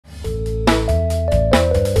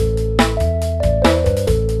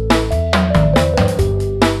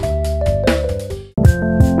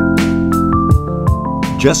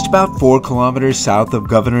Just about 4 kilometers south of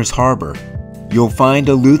Governor's Harbor, you'll find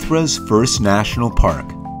Eleuthera's first national park,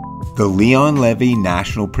 the Leon Levy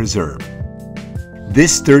National Preserve.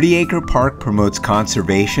 This 30-acre park promotes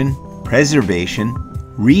conservation, preservation,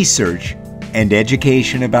 research, and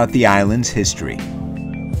education about the island's history.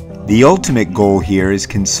 The ultimate goal here is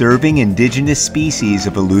conserving indigenous species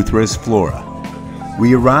of Eleuthera's flora.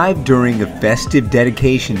 We arrived during a festive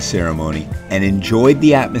dedication ceremony and enjoyed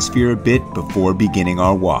the atmosphere a bit before beginning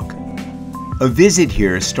our walk. A visit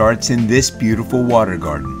here starts in this beautiful water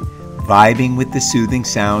garden, vibing with the soothing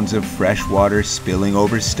sounds of fresh water spilling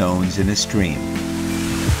over stones in a stream.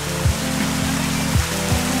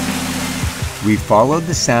 We followed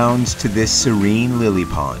the sounds to this serene lily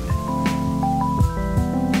pond.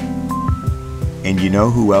 And you know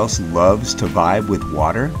who else loves to vibe with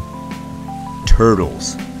water?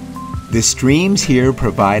 Turtles. The streams here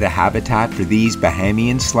provide a habitat for these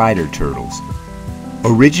Bahamian slider turtles.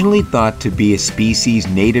 Originally thought to be a species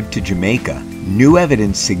native to Jamaica, new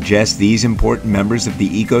evidence suggests these important members of the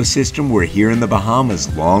ecosystem were here in the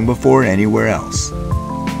Bahamas long before anywhere else.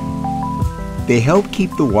 They help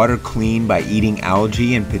keep the water clean by eating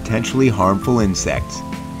algae and potentially harmful insects.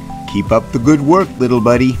 Keep up the good work, little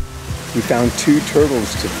buddy. We found 2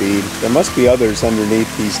 turtles to feed. There must be others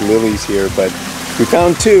underneath these lilies here, but we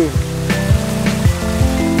found 2.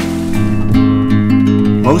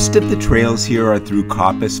 Most of the trails here are through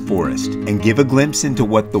coppice forest and give a glimpse into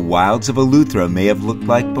what the wilds of Eleuthera may have looked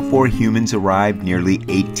like before humans arrived nearly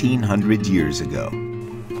 1,800 years ago.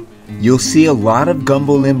 You'll see a lot of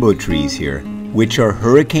gumbo limbo trees here, which are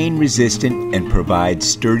hurricane resistant and provide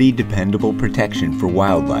sturdy, dependable protection for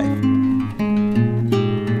wildlife.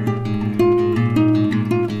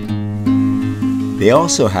 They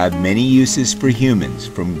also have many uses for humans,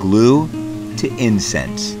 from glue to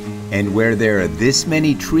incense. And where there are this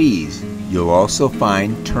many trees, you'll also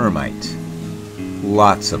find termites.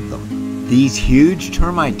 Lots of them. These huge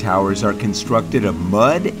termite towers are constructed of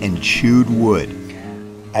mud and chewed wood.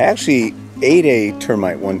 I actually ate a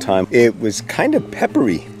termite one time. It was kind of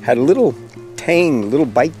peppery, had a little tang, little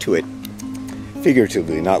bite to it.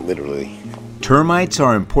 Figuratively, not literally. Termites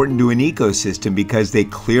are important to an ecosystem because they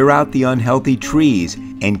clear out the unhealthy trees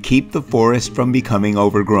and keep the forest from becoming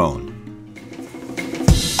overgrown.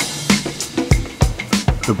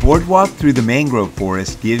 The boardwalk through the mangrove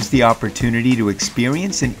forest gives the opportunity to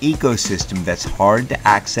experience an ecosystem that's hard to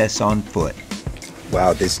access on foot.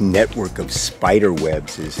 Wow, this network of spider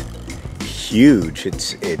webs is huge.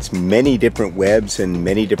 It's many different webs and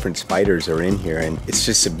many different spiders are in here, and it's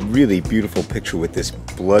just a really beautiful picture with this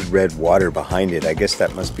blood red water behind it. I guess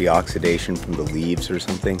that must be oxidation from the leaves or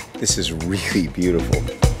something. This is really beautiful.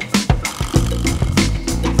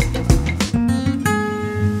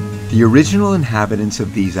 The original inhabitants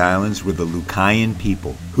of these islands were the Lucayan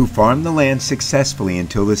people, who farmed the land successfully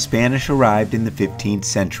until the Spanish arrived in the 15th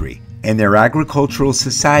century, and their agricultural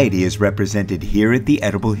society is represented here at the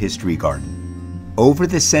Edible History Garden. Over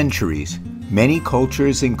the centuries, many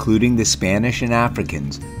cultures, including the Spanish and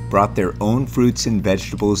Africans, brought their own fruits and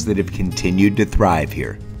vegetables that have continued to thrive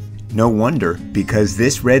here. No wonder, because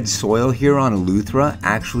this red soil here on Eleuthera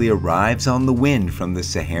actually arrives on the wind from the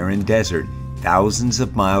Saharan desert thousands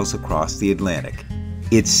of miles across the Atlantic.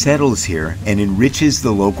 It settles here and enriches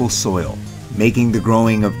the local soil, making the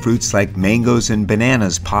growing of fruits like mangoes and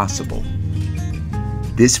bananas possible.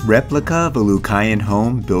 This replica of a Lucayan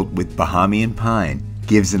home built with Bahamian pine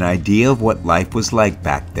gives an idea of what life was like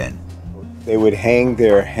back then. They would hang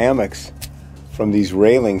their hammocks from these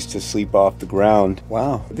railings to sleep off the ground.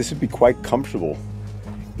 Wow, this would be quite comfortable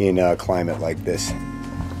in a climate like this.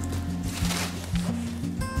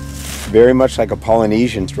 Very much like a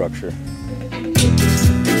Polynesian structure.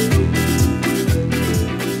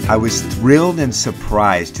 I was thrilled and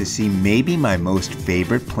surprised to see maybe my most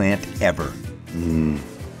favorite plant ever.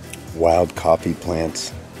 Wild coffee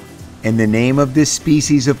plants. And the name of this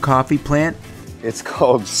species of coffee plant? It's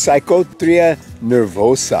called Psychotria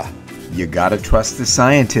nervosa. You gotta trust the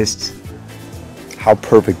scientists. How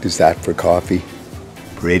perfect is that for coffee?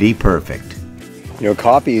 Pretty perfect. You know,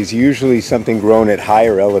 coffee is usually something grown at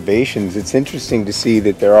higher elevations. It's interesting to see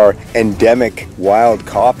that there are endemic wild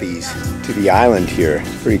coffees to the island here.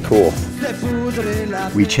 It's pretty cool.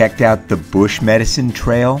 We checked out the bush medicine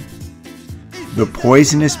trail, the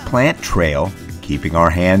poisonous plant trail, keeping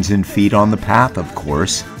our hands and feet on the path, of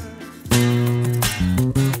course,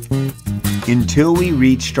 until we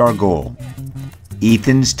reached our goal,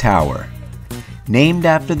 Ethan's Tower, named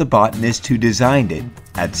after the botanist who designed it.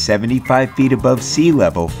 At 75 feet above sea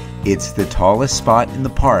level, it's the tallest spot in the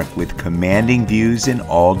park with commanding views in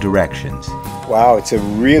all directions. Wow, it's a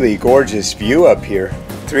really gorgeous view up here.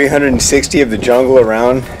 360 of the jungle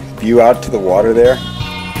around, view out to the water there.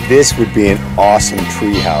 This would be an awesome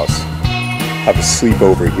tree house. Have a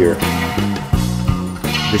sleepover here.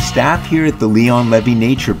 The staff here at the Leon Levy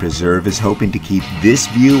Nature Preserve is hoping to keep this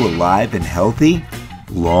view alive and healthy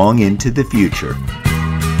long into the future.